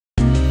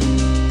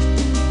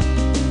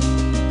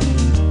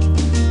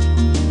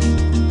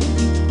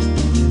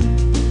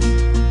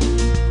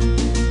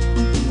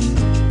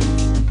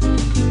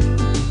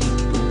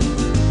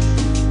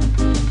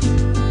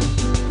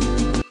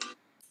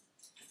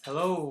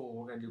So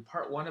we're going to do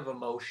part 1 of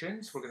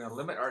emotions. We're going to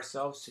limit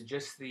ourselves to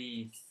just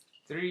the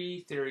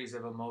 3 theories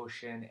of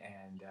emotion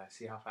and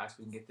see how fast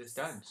we can get this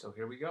done. So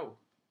here we go.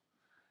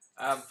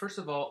 First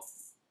of all,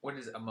 what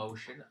is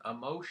emotion?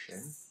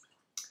 Emotion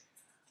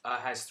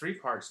has 3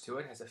 parts to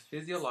it. It has a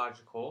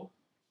physiological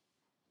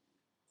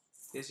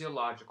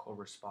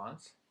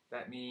response.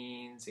 That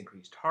means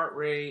increased heart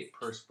rate,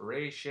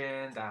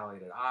 perspiration,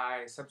 dilated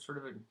eyes, some sort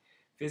of a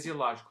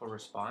physiological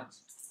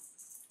response.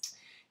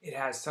 It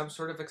has some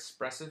sort of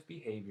expressive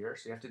behavior,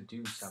 so you have to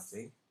do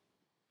something.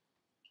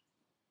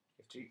 You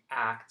have to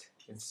act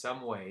in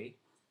some way,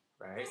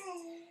 right?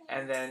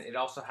 And then it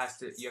also has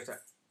to, you have to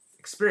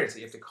experience it.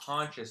 You have to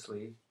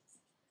consciously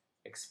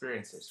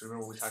experience it. So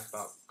remember we talked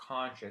about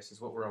conscious is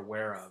what we're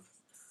aware of.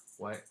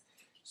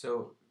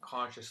 So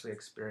consciously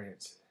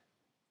experience it.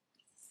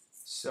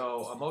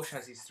 So emotion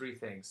has these 3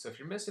 things. So if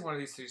you're missing one of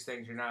these 3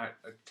 things, you're not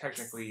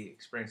technically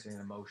experiencing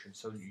an emotion.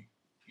 So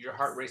your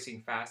heart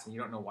racing fast and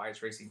you don't know why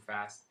it's racing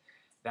fast,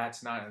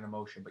 that's not an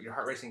emotion. But your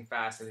heart racing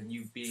fast and then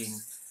you being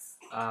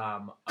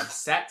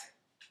upset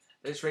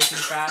that it's racing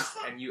fast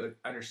and you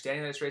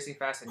understanding that it's racing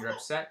fast and you're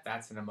upset,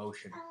 that's an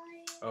emotion.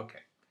 Okay.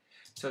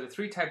 So the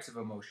 3 types of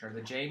emotion are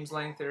the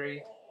James-Lange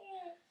theory,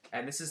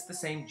 and this is the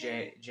same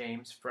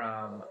James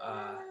from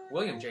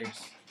William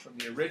James from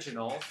the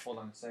original. Hold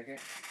on a second.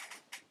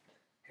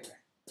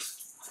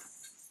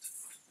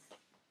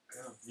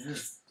 Oh, yeah.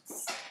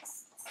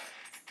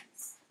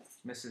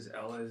 Mrs.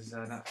 L is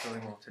not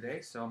feeling well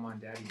today, so I'm on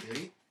daddy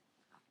duty.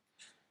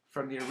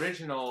 From the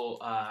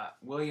original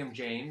William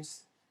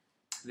James,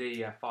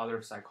 the father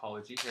of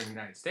psychology here in the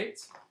United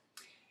States.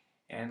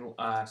 And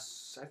I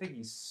think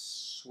he's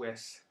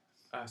Swiss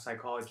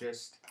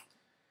psychologist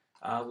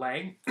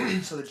Lange.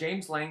 So the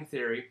James-Lange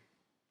theory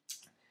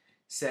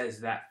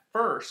says that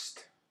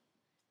first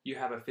you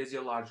have a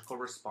physiological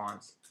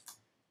response.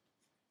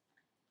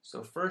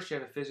 So first you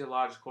have a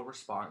physiological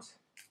response.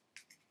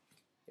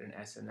 Get an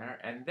S in there.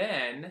 And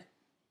then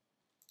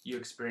you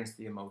experience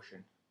the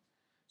emotion.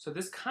 So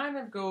this kind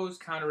of goes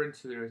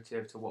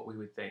counterintuitive to what we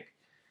would think.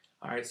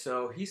 All right,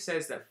 so he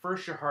says that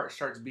first your heart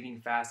starts beating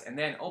fast, and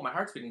then, oh, my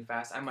heart's beating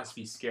fast, I must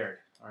be scared.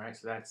 All right,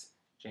 so that's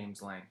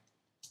James-Lange.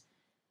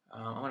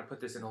 I'm going to put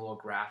this in a little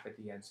graph at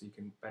the end so you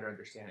can better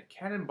understand it.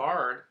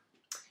 Cannon-Bard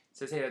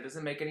says, hey, that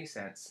doesn't make any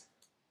sense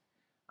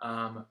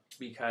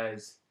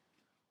because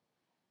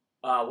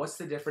what's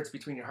the difference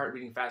between your heart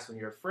beating fast when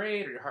you're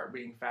afraid or your heart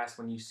beating fast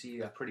when you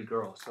see a pretty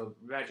girl? So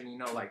imagine,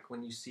 like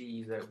when you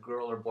see the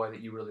girl or boy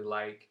that you really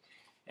like,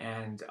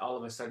 and all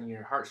of a sudden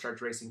your heart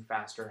starts racing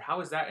faster.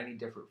 How is that any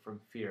different from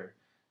fear?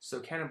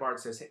 So Cannon-Bard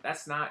says, hey,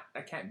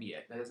 that can't be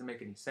it. That doesn't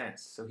make any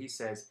sense. So he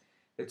says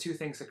the 2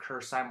 things occur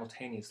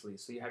simultaneously.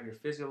 So you have your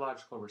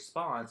physiological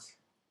response,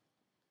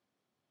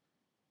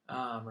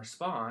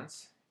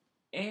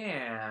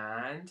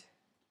 and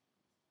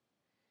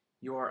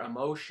your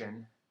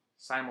emotion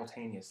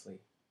simultaneously.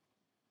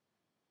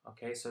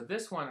 Okay, so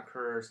this one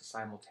occurs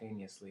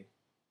simultaneously.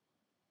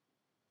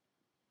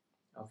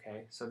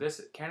 Okay, so this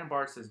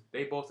Cannon-Bard says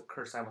they both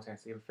occur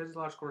simultaneously. You have a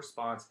physiological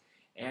response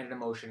and an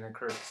emotion that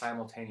occurs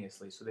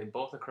simultaneously. So they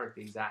both occur at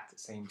the exact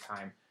same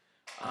time.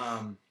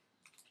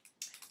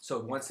 So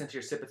one sense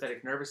your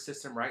sympathetic nervous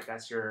system, right?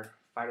 That's your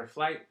fight or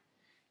flight,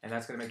 and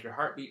that's going to make your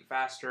heart beat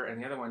faster.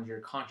 And the other one's your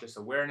conscious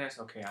awareness.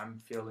 Okay,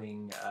 I'm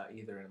feeling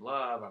either in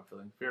love, I'm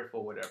feeling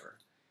fearful, whatever.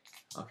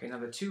 Okay, now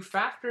the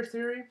 2-factor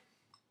theory,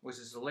 which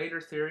is a later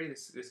theory.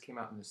 This came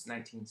out in the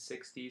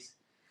 1960s.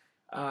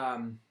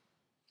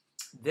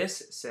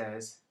 This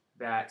says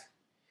that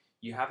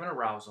you have an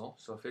arousal,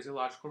 so a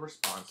physiological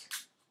response.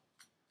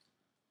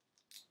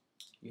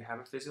 You have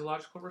a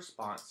physiological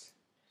response.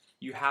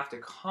 You have to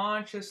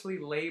consciously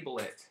label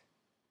it.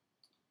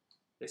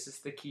 This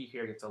is the key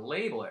here. You have to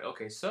label it.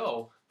 Okay,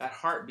 so that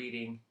heart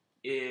beating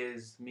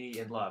is me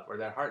in love, or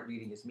that heart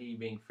beating is me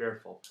being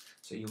fearful.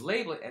 So you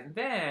label it, and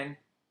then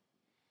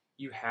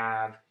you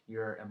have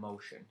your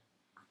emotion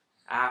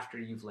after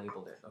you've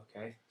labeled it,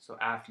 okay? So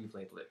after you've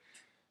labeled it.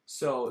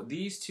 So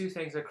these 2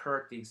 things occur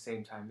at the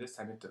same time. This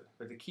time,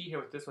 but the key here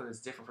with this one is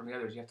different from the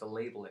others. You have to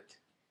label it.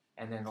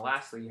 And then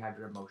lastly, you have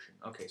your emotion.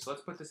 Okay, so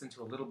let's put this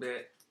into a little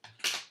bit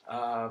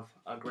of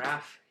a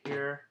graph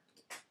here.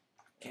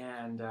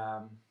 And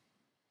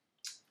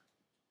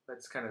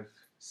let's kind of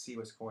see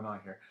what's going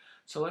on here.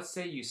 So let's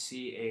say you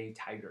see a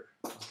tiger,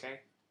 okay?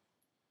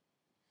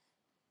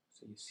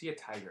 So you see a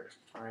tiger,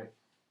 all right?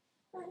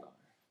 Hold on.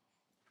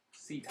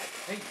 See tiger.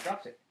 Hey, you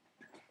dropped it.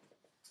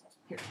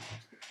 Here.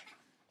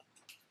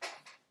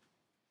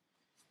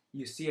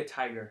 You see a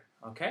tiger,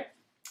 okay?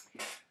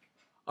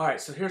 All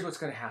right, so here's what's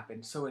going to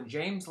happen. So in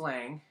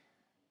James-Lange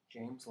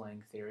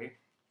theory,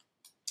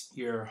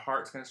 your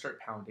heart's going to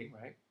start pounding,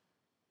 right?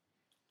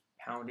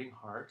 Pounding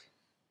heart.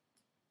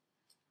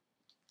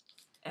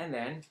 And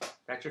then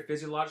that's your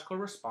physiological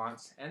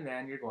response, and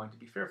then you're going to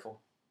be fearful.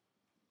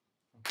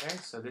 Okay,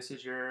 so this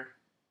is your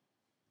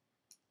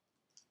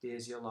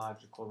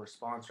physiological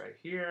response right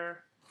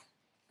here,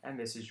 and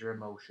this is your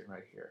emotion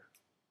right here.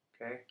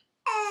 Okay?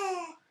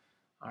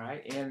 All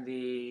right, in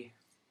the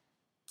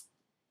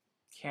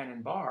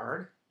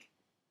Cannon-Bard,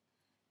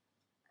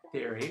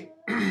 theory,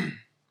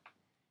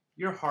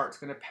 your heart's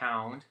going to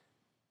pound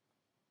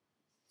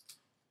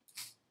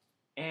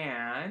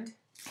and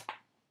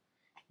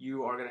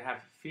you are going to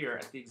have fear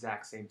at the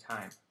exact same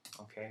time.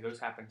 Okay, those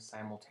happen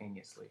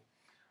simultaneously.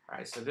 All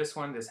right, so this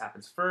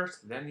happens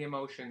first, then the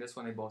emotion. This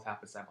one, they both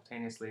happen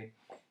simultaneously.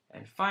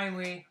 And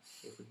finally,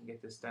 if we can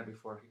get this done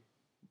before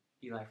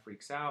Eli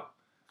freaks out,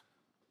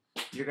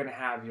 you're going to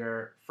have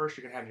your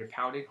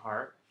pounding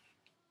heart.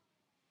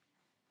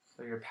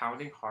 So your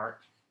pounding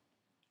heart,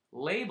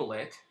 label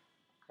it.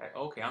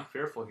 Okay, I'm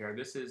fearful here.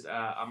 This is,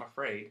 I'm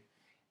afraid.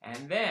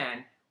 And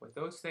then, with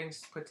those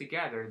things put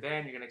together,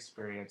 then you're going to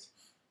experience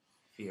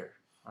fear.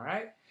 All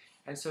right?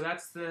 And so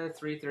that's the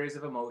 3 theories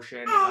of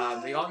emotion.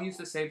 They all use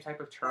the same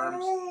type of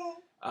terms.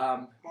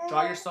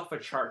 Draw yourself a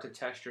chart to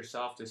test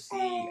yourself to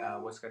see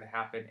what's going to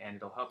happen, and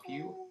it'll help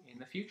you in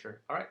the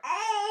future. All right?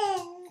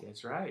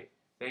 That's right.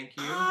 Thank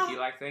you.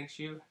 Eli thanks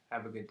you.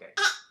 Have a good day.